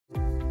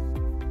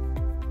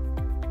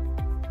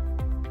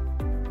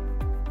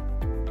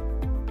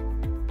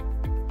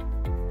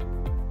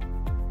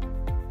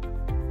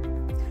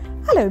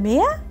Hello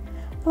Mia,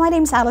 my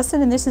name's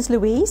Alison and this is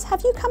Louise.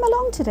 Have you come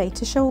along today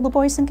to show all the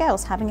boys and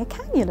girls having a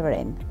cannula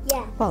in?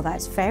 Yeah. Well,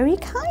 that's very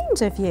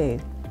kind of you.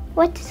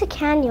 What is a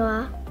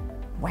cannula?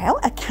 Well,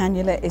 a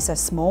cannula is a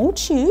small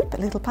tube, a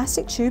little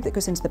plastic tube that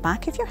goes into the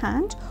back of your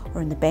hand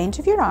or in the bend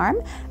of your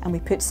arm, and we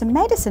put some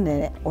medicine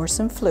in it or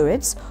some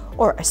fluids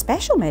or a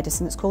special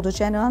medicine that's called a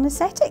general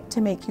anaesthetic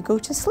to make you go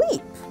to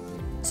sleep.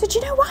 So do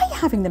you know why you're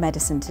having the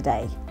medicine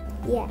today?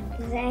 Yeah,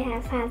 because I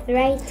have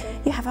arthritis.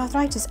 You have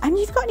arthritis and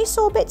you've got any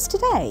sore bits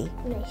today?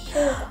 My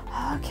shoulder.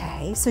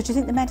 Okay, so do you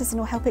think the medicine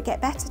will help it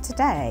get better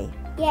today?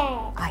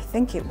 Yeah. I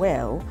think it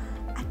will.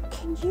 And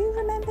can you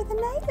remember the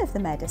name of the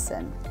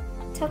medicine?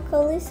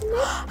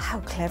 Tocilizumab?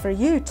 How clever are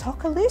you,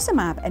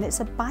 tocilizumab, and it's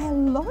a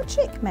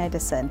biologic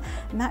medicine,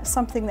 and that's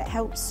something that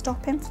helps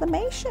stop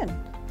inflammation.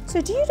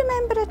 So do you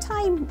remember a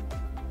time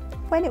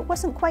when it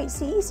wasn't quite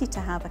so easy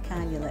to have a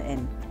cannula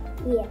in?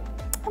 Yeah.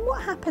 And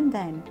what happened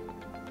then?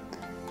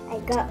 I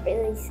got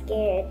really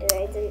scared and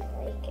I didn't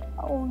like it.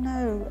 Oh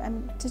no,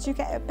 and did you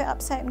get a bit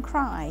upset and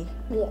cry?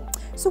 Yeah.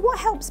 So what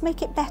helps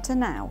make it better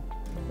now?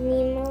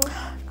 Nemo?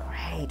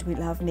 Great, we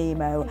love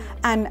Nemo.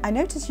 And I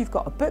noticed you've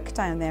got a book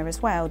down there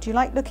as well. Do you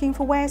like looking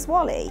for Where's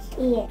Wally?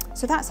 Yeah.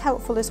 So that's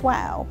helpful as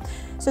well.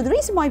 So the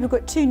reason why we've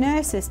got two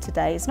nurses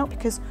today is not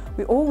because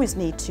we always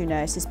need two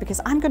nurses,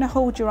 because I'm going to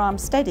hold your arm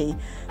steady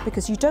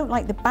because you don't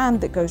like the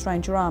band that goes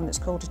around your arm that's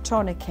called a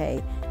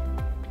tourniquet.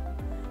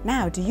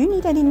 Now, do you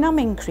need any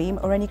numbing cream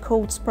or any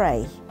cold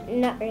spray?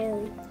 Not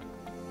really.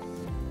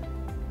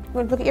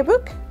 Want to look at your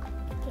book?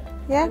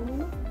 Yeah?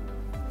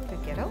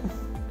 Good kiddo.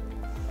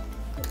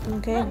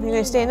 Okay, you're going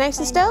to stay nice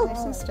and still?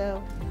 Nice and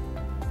still.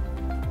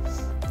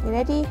 You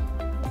ready?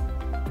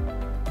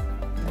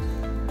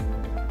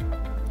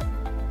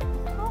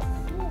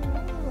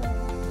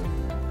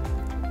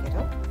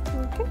 Kiddo.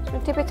 Okay,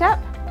 so tip it up.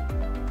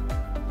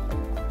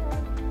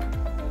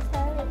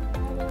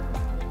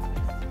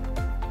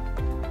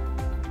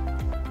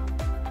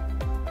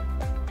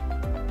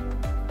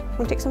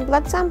 Want to take some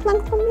blood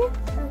sampling from you?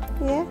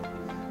 Yeah?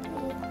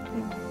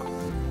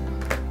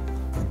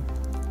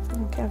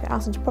 Okay, I'll get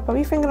Alison to pop a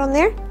wee finger on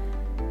there.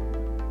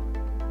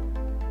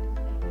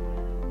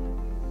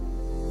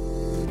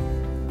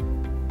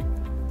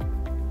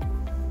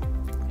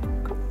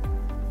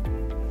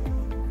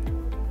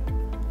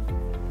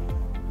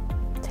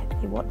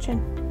 Are you watching?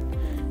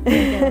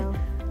 No.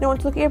 No want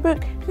to look at your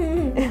book?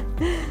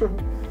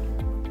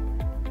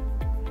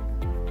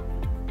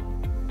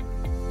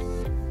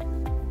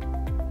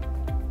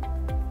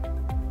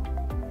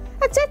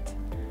 That's it.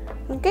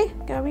 Okay,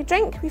 get a wee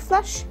drink, wee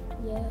flush.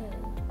 Yeah.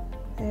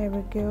 There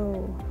we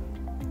go.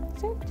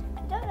 That's it. I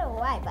don't know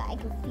why, but I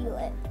can feel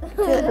it.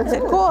 Is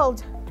it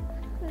cold?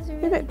 It's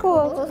A bit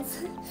cold.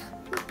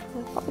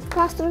 Pop the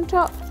plaster on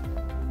top.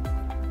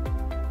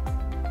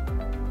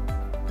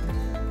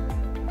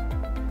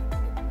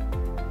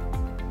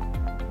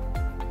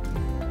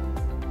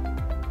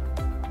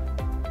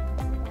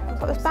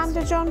 Put this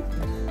bandage on.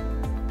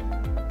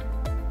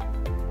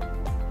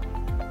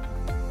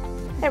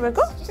 There we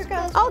go.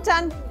 All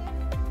done.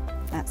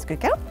 That's a good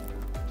girl.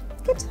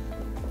 Good.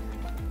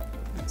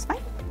 That's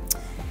fine.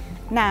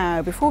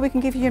 Now, before we can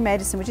give you your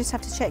medicine, we just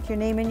have to check your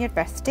name and your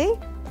birthday.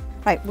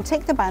 Right, we'll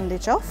take the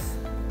bandage off.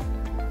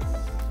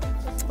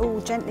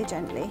 Oh, gently,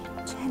 gently.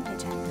 Gently,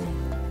 gently.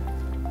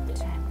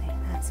 Gently.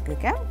 That's a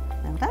good girl.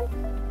 Well done.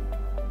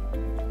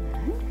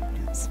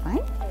 Right, that's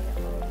fine.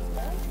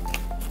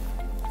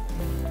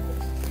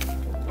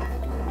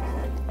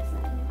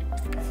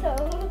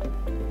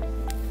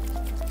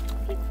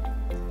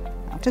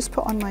 I'll just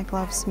put on my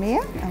gloves,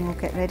 Mia, and we'll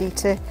get ready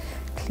to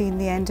clean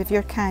the end of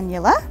your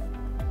cannula.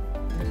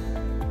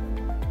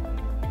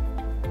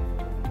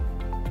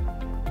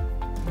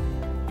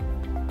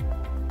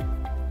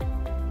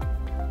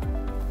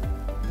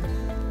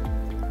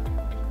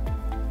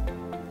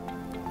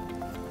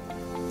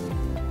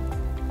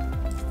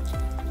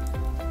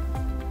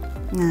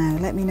 Now,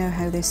 let me know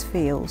how this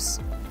feels.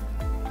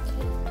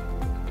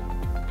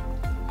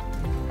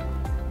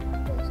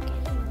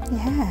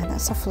 Yeah,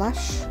 that's a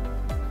flush.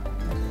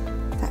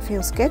 That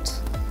feels good.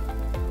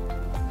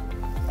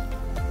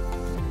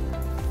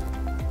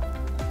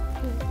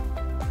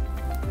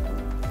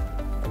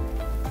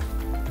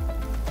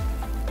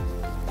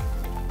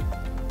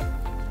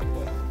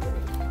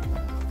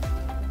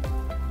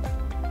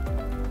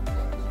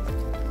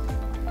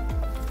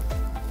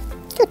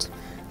 Good.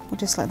 We'll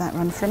just let that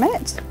run for a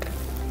minute.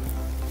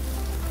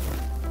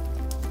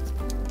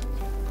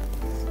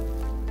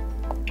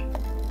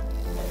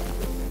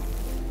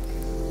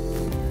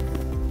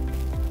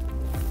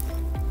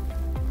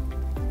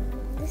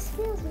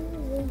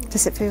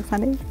 Does it feel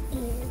funny? Yeah.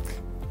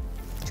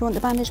 Do you want the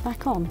bandage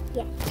back on?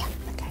 Yeah. Yeah,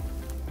 okay.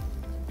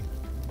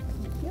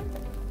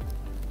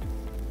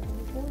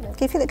 Can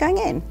you feel it going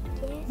in?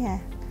 Yeah.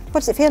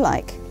 What does it feel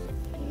like?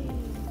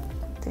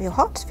 Does it feel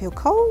hot? Does it feel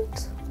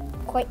cold?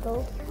 Quite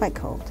cold. Quite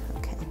cold,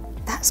 okay.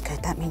 That's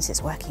good, that means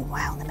it's working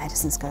well and the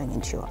medicine's going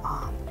into your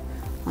arm.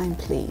 I'm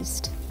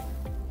pleased.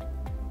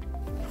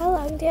 How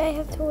long do I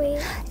have to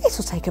wait? It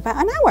will take about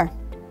an hour.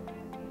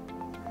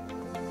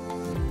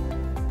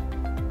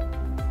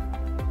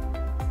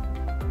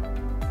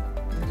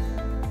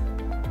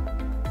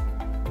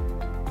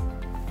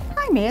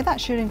 Mia,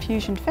 that's your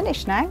infusion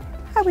finished now.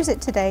 How is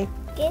it today?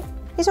 Good.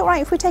 Is it all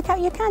right if we take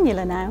out your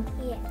cannula now?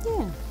 Yeah.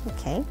 Yeah,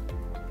 okay.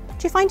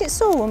 Do you find it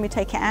sore when we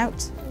take it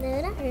out?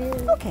 No, not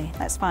really. Okay,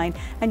 that's fine.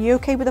 And you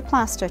okay with the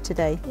plaster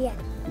today? Yeah.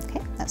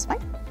 Okay, that's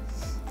fine.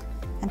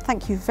 And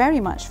thank you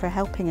very much for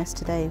helping us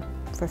today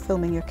for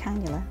filming your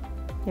cannula.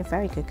 You're a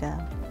very good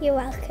girl. You're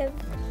welcome.